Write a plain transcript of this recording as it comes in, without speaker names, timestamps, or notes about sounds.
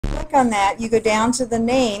click on that, you go down to the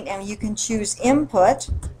name and you can choose input,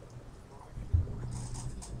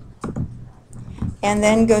 and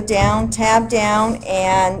then go down, tab down,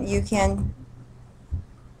 and you can,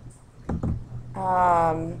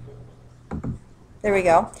 there we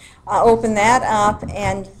go, open that up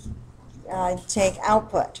and take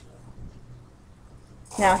output.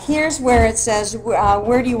 Now here's where it says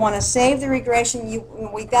where do you want to save the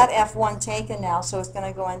regression. We've got F1 taken now, so it's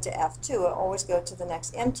going to go into F2. It'll always go to the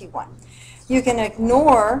next empty one. You can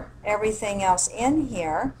ignore everything else in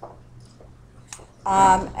here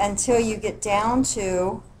until you get down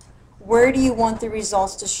to where do you want the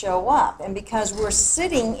results to show up. And because we're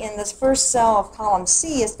sitting in this first cell of column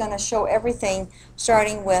C, it's going to show everything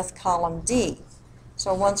starting with column D.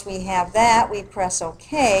 So once we have that, we press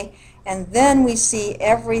OK, and then we see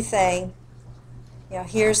everything. You know,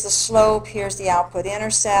 here's the slope, here's the output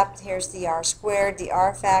intercept, here's the R squared, the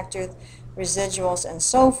R factor, residuals, and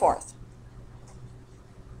so forth.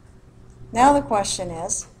 Now the question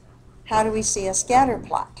is, how do we see a scatter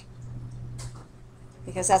plot?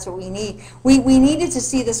 Because that's what we need. We needed to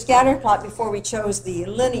see the scatter plot before we chose the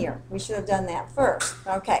linear. We should have done that first.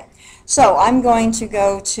 Okay, so I'm going to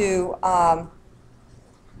go to, I'm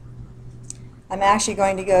actually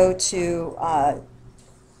going to go to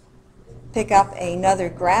pick up another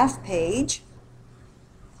graph page.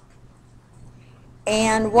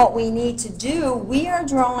 And what we need to do, we are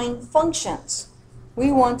drawing functions.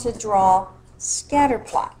 We want to draw scatter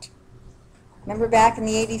plot. Remember back in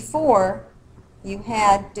the 84, you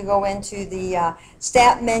had to go into the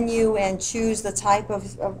stat menu and choose the type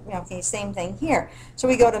of okay, same thing here. So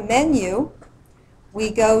we go to menu, we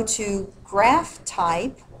go to graph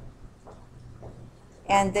type,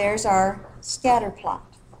 and there's our scatter plot.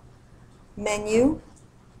 Menu,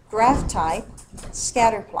 graph type,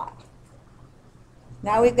 scatter plot.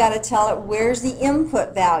 Now we've got to tell it where's the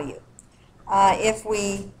input value. If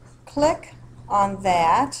we click on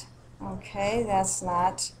that, okay, that's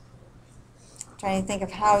not, I'm trying to think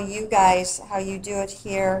of how you guys, how you do it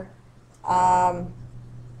here. Only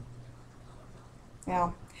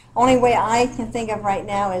way I can think of right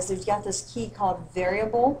now is we've got this key called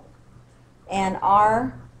variable, and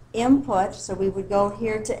our input, so we would go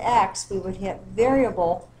here to X, we would hit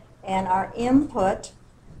variable, and our input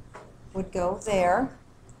would go there.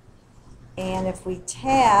 And if we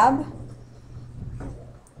tab,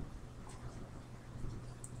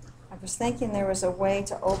 I was thinking there was a way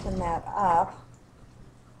to open that up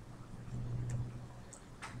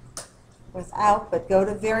without, but go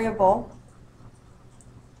to variable.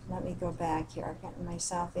 Let me go back here. I've gotten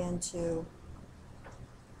myself into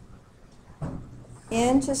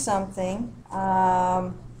something.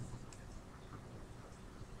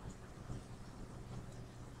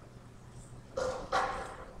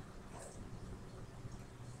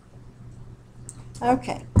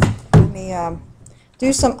 Okay, let me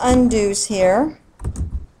do some undos here,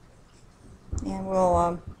 and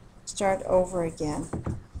we'll start over again.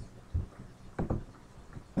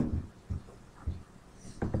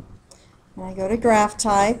 And I go to graph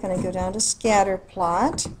type, and I go down to scatter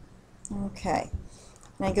plot. Okay.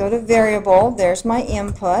 And I go to variable, there's my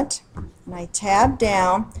input, and I tab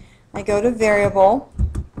down, I go to variable,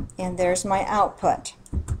 and there's my output.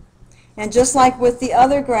 And just like with the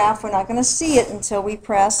other graph, we're not going to see it until we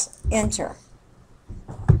press enter.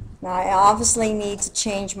 Now I obviously need to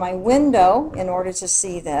change my window in order to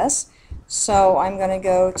see this, so I'm going to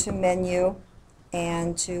go to menu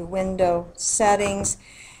and to window settings,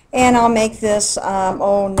 and I'll make this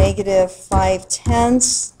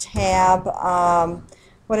 -5/10 tab.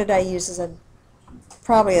 What did I use as a,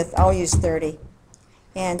 I'll use 30,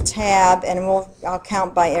 and tab, and I'll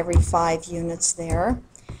count by every 5 units there,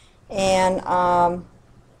 and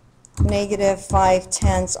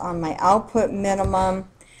 -5/10 on my output minimum,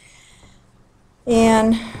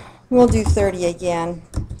 and we'll do 30 again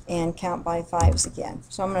and count by 5s again.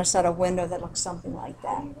 So I'm going to set a window that looks something like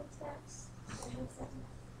that.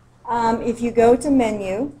 If you go to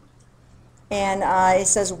menu and it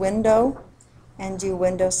says window, and do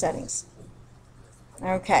window settings.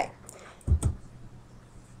 Okay.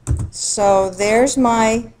 So there's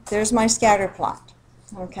my scatter plot.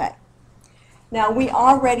 Okay. Now we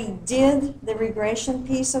already did the regression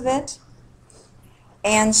piece of it,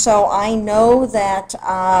 and so I know that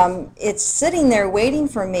it's sitting there waiting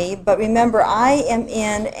for me, but remember I am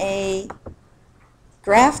in a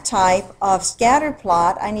graph type of scatter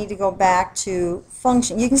plot. I need to go back to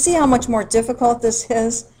function. You can see how much more difficult this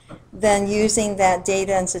is than using that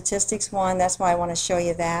data and statistics one. That's why I want to show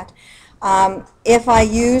you that. If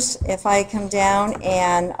I come down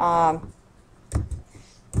and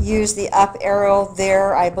use the up arrow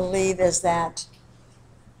there, I believe, is that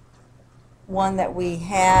one that we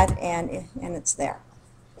had, and it's there.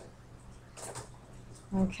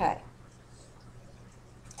 Okay.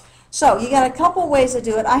 So you got a couple ways to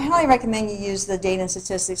do it. I highly recommend you use the data and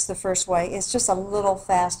statistics the first way. It's just a little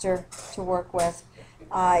faster to work with.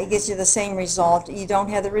 It gets you the same result. You don't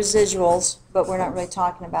have the residuals, but we're not really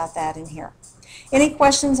talking about that in here. Any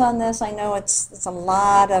questions on this? I know it's a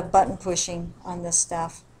lot of button pushing on this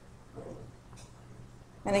stuff.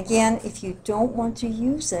 And again, if you don't want to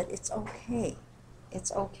use it, it's okay.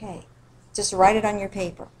 It's okay. Just write it on your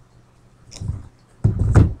paper.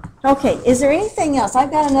 Okay, is there anything else?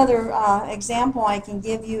 I've got another example I can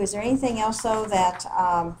give you. Is there anything else, though, that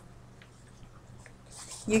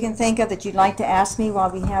you can think of that you'd like to ask me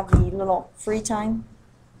while we have the little free time?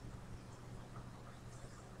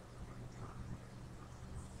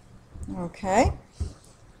 Okay.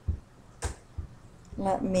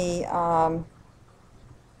 Let me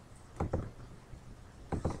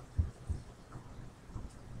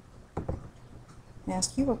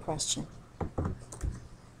ask you a question.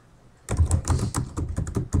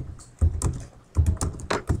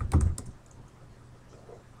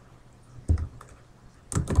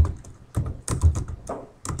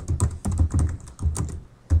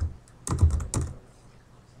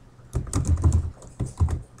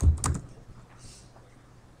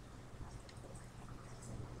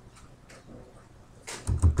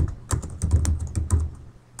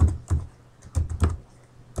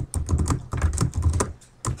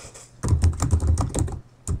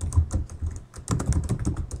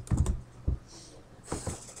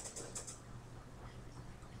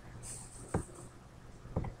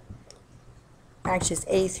 Actually, it's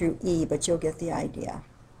A through E, but you'll get the idea.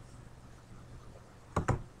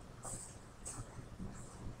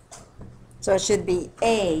 So it should be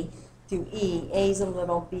A through E. A's a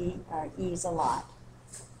little, B, E's a lot.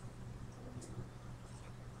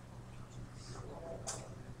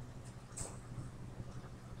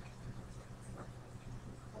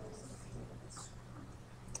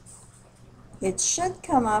 It should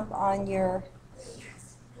come up on your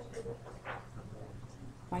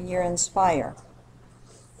Inspire.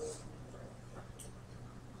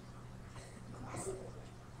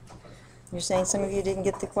 You're saying some of you didn't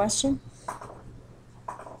get the question?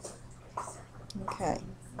 Okay.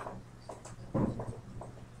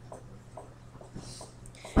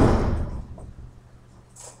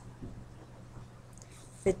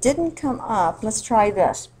 If it didn't come up, let's try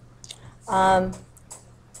this.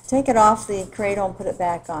 Take it off the cradle and put it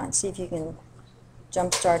back on. See if you can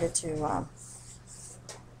jump start it to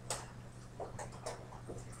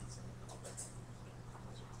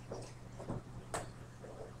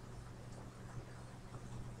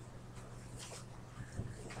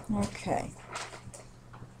okay.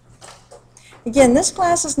 Again, this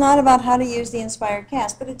class is not about how to use the Inspire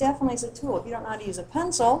Cast, but it definitely is a tool. If you don't know how to use a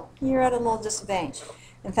pencil, you're at a little disadvantage.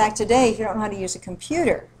 In fact, today, if you don't know how to use a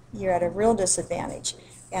computer, you're at a real disadvantage.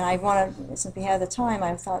 And I wanted, since we had the time,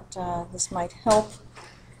 I thought this might help.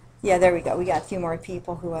 Yeah, there we go. We got a few more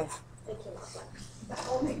people who have.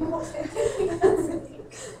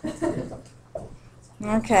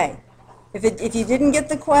 Okay. If you didn't get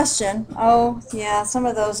the question, oh, yeah, some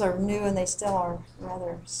of those are new and they still are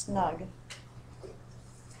rather snug.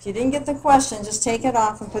 If you didn't get the question, just take it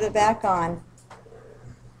off and put it back on.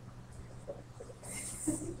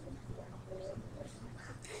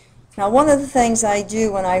 Now, one of the things I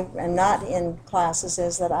do when I am not in classes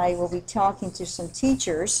is that I will be talking to some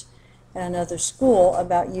teachers at another school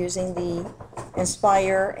about using the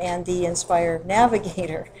Inspire and the Inspire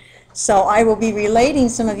Navigator. So I will be relating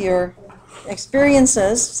some of your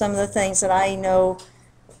experiences, some of the things that I know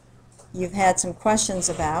you've had some questions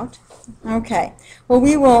about. Okay, well,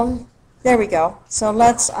 we will, there we go. So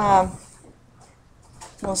let's,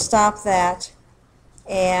 we'll stop that,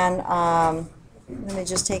 and let me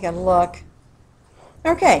just take a look.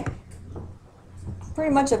 Okay,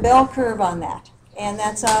 pretty much a bell curve on that, and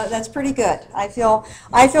that's pretty good. I feel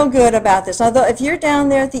good about this. Although if you're down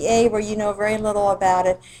there at the A where you know very little about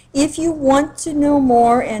it, if you want to know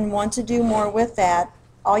more and want to do more with that,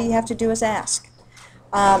 all you have to do is ask.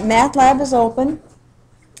 Math Lab is open.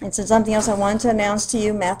 It's something else I wanted to announce to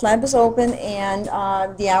you. Math Lab is open, and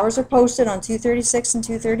the hours are posted on 236 and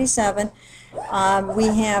 237. We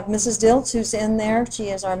have Mrs. Diltz, who's in there. She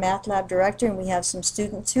is our Math Lab director, and we have some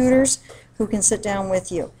student tutors who can sit down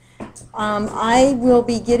with you. I will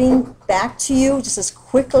be getting back to you just as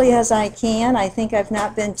quickly as I can. I think I've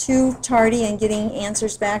not been too tardy in getting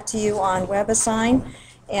answers back to you on WebAssign,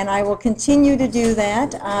 And I will continue to do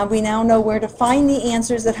that. We now know where to find the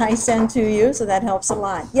answers that I send to you, so that helps a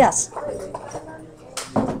lot. Yes?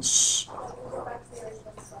 Shh.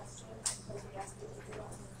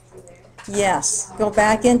 Yes. Go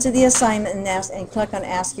back into the assignment and click on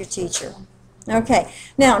Ask Your Teacher. Okay.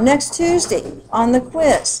 Now, next Tuesday on the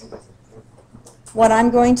quiz, what I'm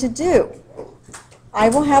going to do, I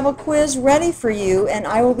will have a quiz ready for you, and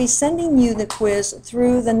I will be sending you the quiz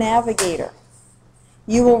through the Navigator.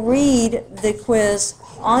 You will read the quiz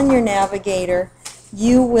on your Navigator.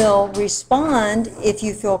 You will respond, if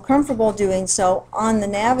you feel comfortable doing so, on the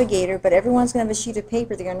Navigator, but everyone's going to have a sheet of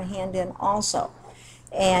paper they're going to hand in also.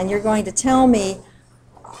 And you're going to tell me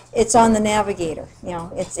it's on the Navigator. You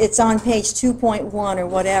know, it's on page 2.1 or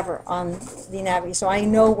whatever on the Navigator, so I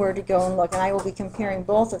know where to go and look, and I will be comparing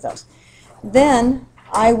both of those. Then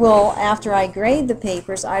I will, after I grade the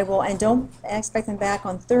papers, I will, and don't expect them back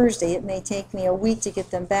on Thursday. It may take me a week to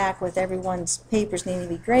get them back with everyone's papers needing to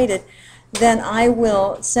be graded. Then I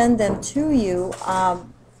will send them to you,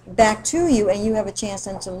 back to you, and you have a chance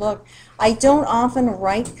then to look. I don't often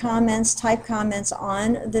write comments, type comments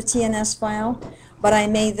on the TNS file, but I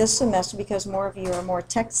may this semester because more of you are more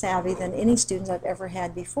tech savvy than any students I've ever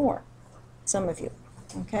had before. Some of you,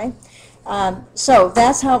 okay? So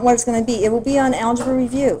that's what it's going to be. It will be on Algebra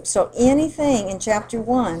Review. So anything in Chapter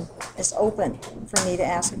 1 is open for me to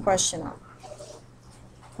ask a question on.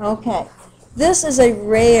 Okay. This is a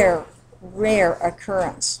rare, rare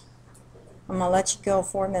occurrence. I'm going to let you go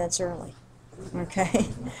 4 minutes early. Okay?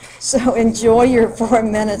 So enjoy your 4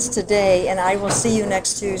 minutes today, and I will see you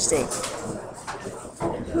next Tuesday.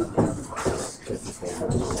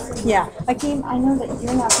 Yeah. Akeem, I know that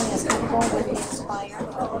you're not feeling as comfortable with the Inspire.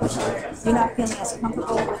 You're not feeling as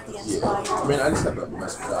comfortable with the Inspire. I mean, I just have a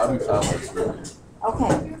message. I'll be fine with it.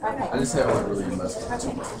 Okay. Okay. I just have a really good message.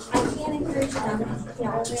 Okay. I can't encourage them.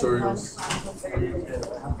 Tutorials.